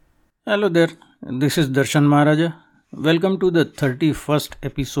Hello there, this is Darshan Maharaja. Welcome to the 31st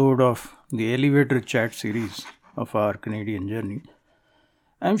episode of the Elevator Chat series of our Canadian journey.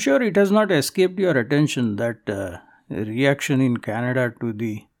 I'm sure it has not escaped your attention that reaction in Canada to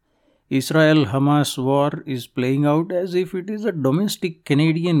the Israel-Hamas war is playing out as if it is a domestic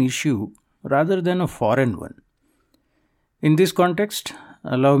Canadian issue rather than a foreign one. In this context,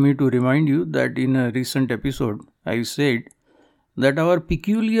 allow me to remind you that in a recent episode, I said that our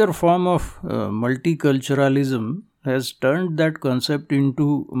peculiar form of multiculturalism has turned that concept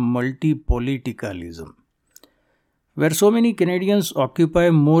into multipoliticalism, where so many Canadians occupy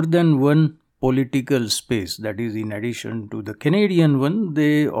more than one political space. That is, in addition to the Canadian one,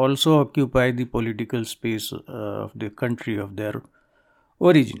 they also occupy the political space of the country of their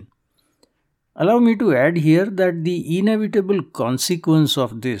origin. Allow me to add here that the inevitable consequence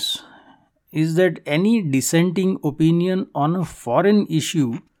of this is that any dissenting opinion on a foreign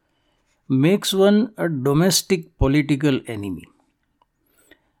issue makes one a domestic political enemy.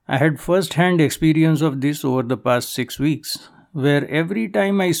 I had first-hand experience of this over the past 6 weeks, where every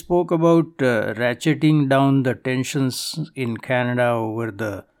time I spoke about ratcheting down the tensions in Canada over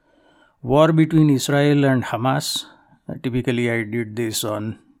the war between Israel and Hamas, typically I did this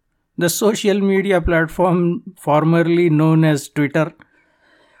on the social media platform formerly known as Twitter,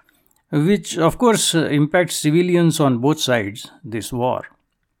 which of course impacts civilians on both sides, this war.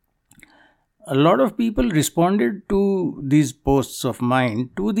 A lot of people responded to these posts of mine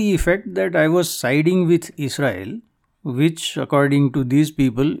to the effect that I was siding with Israel, which according to these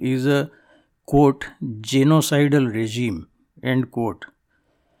people is a, quote, genocidal regime, end quote.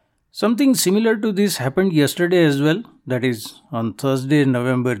 Something similar to this happened yesterday as well, that is on Thursday,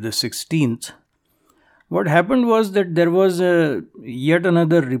 November the 16th. What happened was that there was yet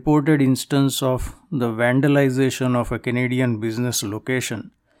another reported instance of the vandalization of a Canadian business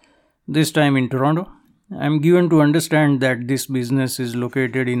location, this time in Toronto. I am given to understand that this business is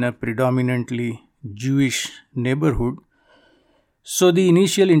located in a predominantly Jewish neighborhood. So the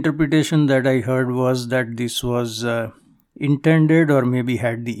initial interpretation that I heard was that this was intended or maybe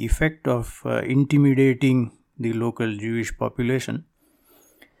had the effect of intimidating the local Jewish population.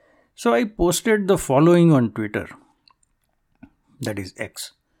 So I posted the following on Twitter, that is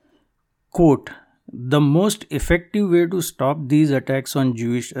X, quote, "The most effective way to stop these attacks on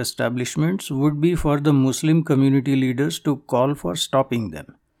Jewish establishments would be for the Muslim community leaders to call for stopping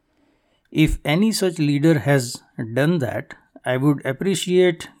them. If any such leader has done that, I would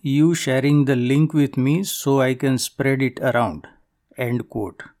appreciate you sharing the link with me so I can spread it around," end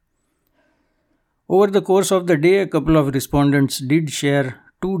quote. Over the course of the day, a couple of respondents did share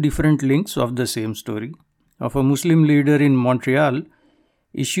two different links of the same story of a Muslim leader in Montreal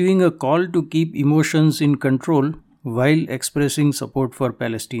issuing a call to keep emotions in control while expressing support for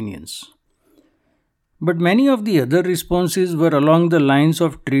Palestinians. But many of the other responses were along the lines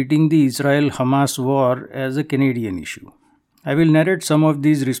of treating the Israel-Hamas war as a Canadian issue. I will narrate some of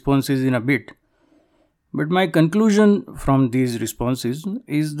these responses in a bit. But my conclusion from these responses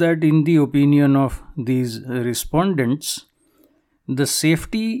is that in the opinion of these respondents, the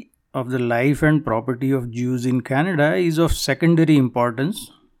safety of the life and property of Jews in Canada is of secondary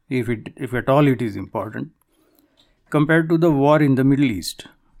importance, if at all it is important, compared to the war in the Middle East.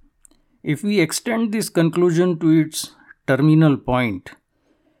 If we extend this conclusion to its terminal point,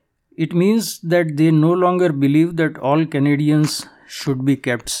 it means that they no longer believe that all Canadians should be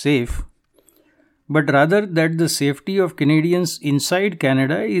kept safe, but rather that the safety of Canadians inside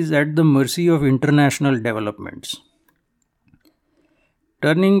Canada is at the mercy of international developments.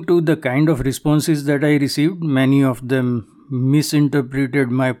 Turning to the kind of responses that I received, many of them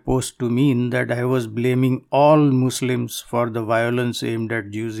misinterpreted my post to mean that I was blaming all Muslims for the violence aimed at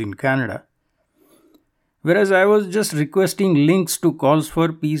Jews in Canada, whereas I was just requesting links to calls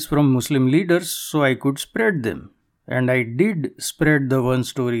for peace from Muslim leaders so I could spread them, and I did spread the one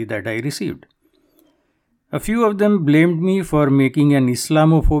story that I received. A few of them blamed me for making an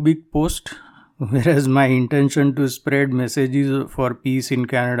Islamophobic post, whereas my intention to spread messages for peace in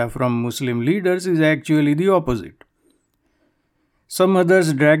Canada from Muslim leaders is actually the opposite. Some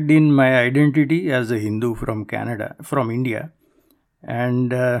others dragged in my identity as a Hindu from India,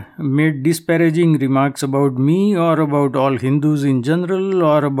 and made disparaging remarks about me or about all Hindus in general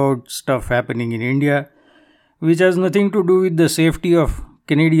or about stuff happening in India, which has nothing to do with the safety of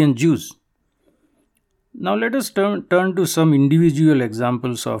Canadian Jews. Now let us turn to some individual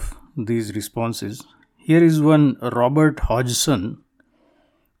examples of these responses. Here is one Robert Hodgson,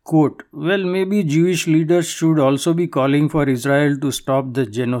 quote, "Well, maybe Jewish leaders should also be calling for Israel to stop the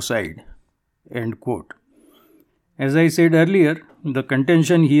genocide," end quote. As I said earlier, The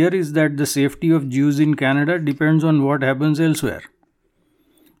contention here is that the safety of Jews in Canada depends on what happens elsewhere.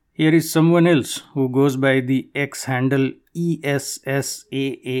 Here is someone else who goes by the X handle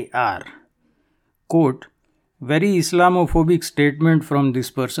ESSAAR. Quote, very Islamophobic statement from this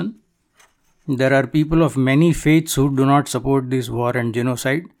person. There are people of many faiths who do not support this war and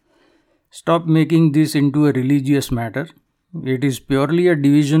genocide. Stop making this into a religious matter. It is purely a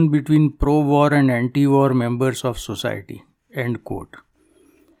division between pro-war and anti-war members of society. End quote.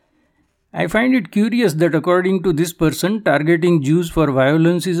 I find it curious that according to this person, targeting Jews for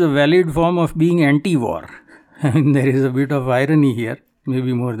violence is a valid form of being anti-war. There is a bit of irony here,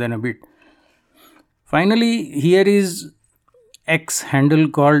 maybe more than a bit. Finally, here is X handle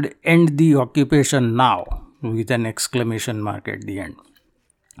called End the Occupation Now with an exclamation mark at the end.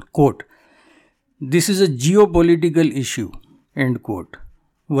 Quote, this is a geopolitical issue. End quote.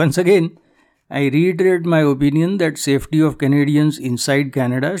 Once again, I reiterate my opinion that safety of Canadians inside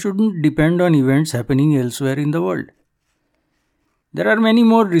Canada shouldn't depend on events happening elsewhere in the world. There are many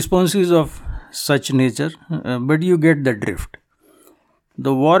more responses of such nature, but you get the drift.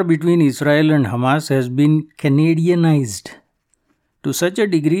 The war between Israel and Hamas has been Canadianized to such a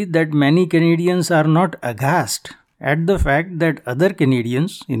degree that many Canadians are not aghast at the fact that other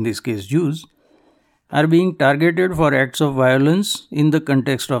Canadians, in this case Jews, are being targeted for acts of violence in the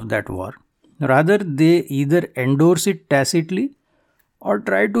context of that war. Rather, they either endorse it tacitly or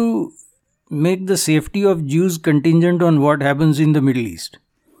try to make the safety of Jews contingent on what happens in the Middle East.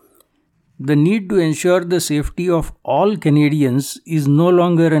 The need to ensure the safety of all Canadians is no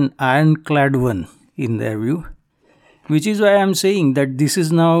longer an ironclad one in their view, which is why I am saying that this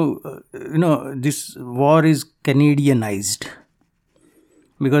is now, this war is Canadianized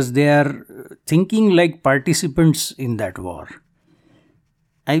because they are thinking like participants in that war.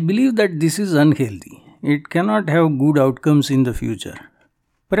 I believe that this is unhealthy. It cannot have good outcomes in the future,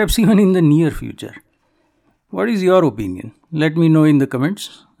 perhaps even in the near future. What is your opinion? Let me know in the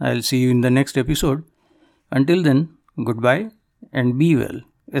comments. I'll see you in the next episode. Until then, goodbye and be well,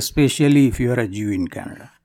 especially if you are a Jew in Canada.